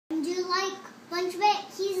Bunchabit,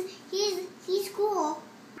 he's cool.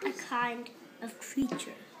 A kind of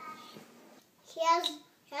creature. He has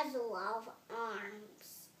a lot of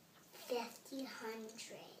arms. 50,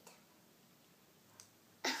 100.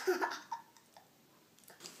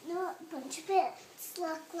 You know what Bunchabits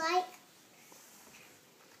look like?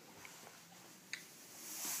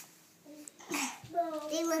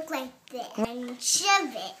 They look like this.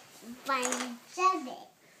 Bunchabit.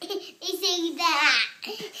 They say that.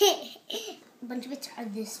 Bunchabits are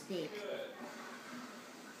this big.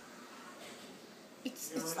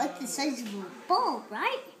 It's like the size of a ball,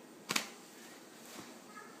 right?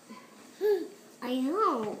 I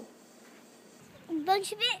know.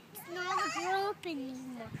 Bunchabit's not a grown up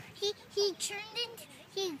anymore. He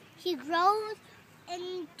grows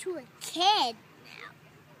into a kid now.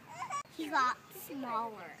 He got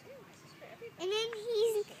smaller. And then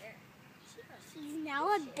he's now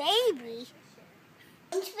a baby.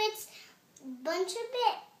 Bunchabits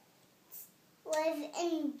live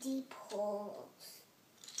in deep holes.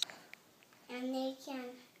 And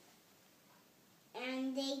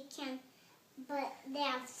but they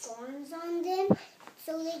have thorns on them,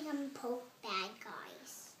 so they can poke bad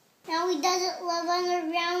guys. Now he doesn't live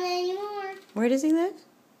underground anymore. Where does he live?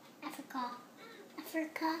 Africa.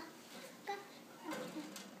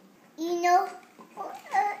 You know what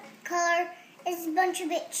color is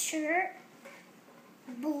Bunchabit's shirt?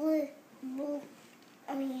 Blue.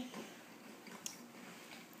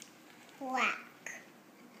 Black.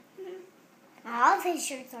 All of his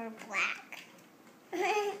shirts are black.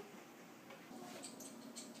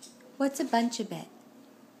 What's a Bunchabit?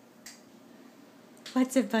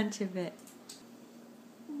 What's a Bunchabit?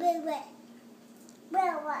 What?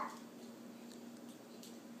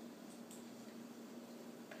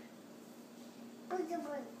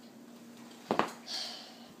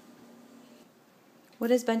 What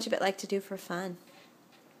does Bunchabit like to do for fun?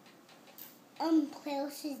 Play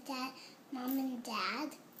with his dad, mom and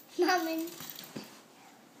dad.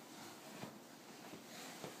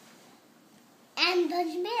 And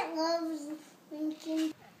Bunchabit loves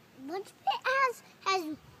Lincoln. Bunchabit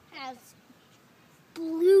has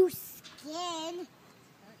blue skin,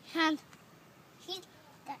 and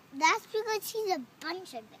that's because he's a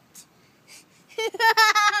Bunchabit.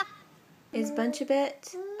 Is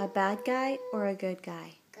Bunchabit a bad guy or a good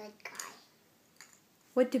guy? Good guy.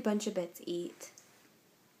 What do Bunchabits eat?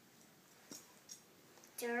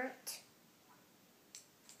 Dirt.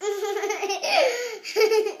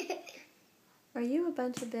 Are you a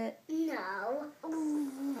Bunchabit? No.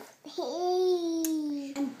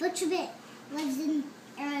 Hey. And Bunchabit lives in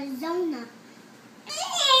Arizona.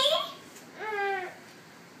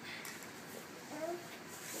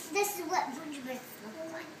 This is what Bunchabits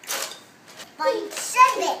look like.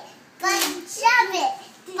 Bunchabit.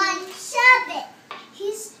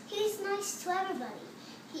 He's nice to everybody.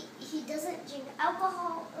 He doesn't drink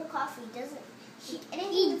alcohol or coffee.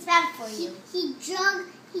 Anything that's bad for you. He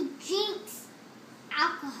drinks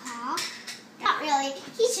alcohol. Not really.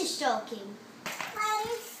 He's just joking.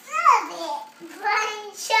 Bunchabit.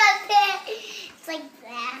 It's like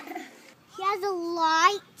that. He has a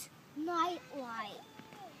night light.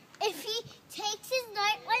 If he takes his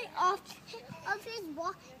night light off his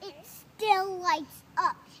wall, it still lights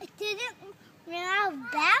up. It didn't run out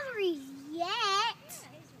of batteries yet.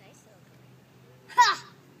 Ha!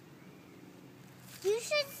 You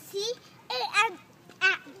should see it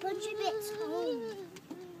at Bunchabit's home.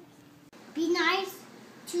 Be nice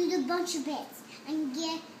to the Bunchabits and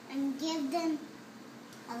give them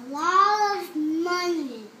a lot of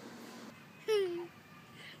money.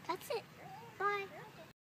 That's it.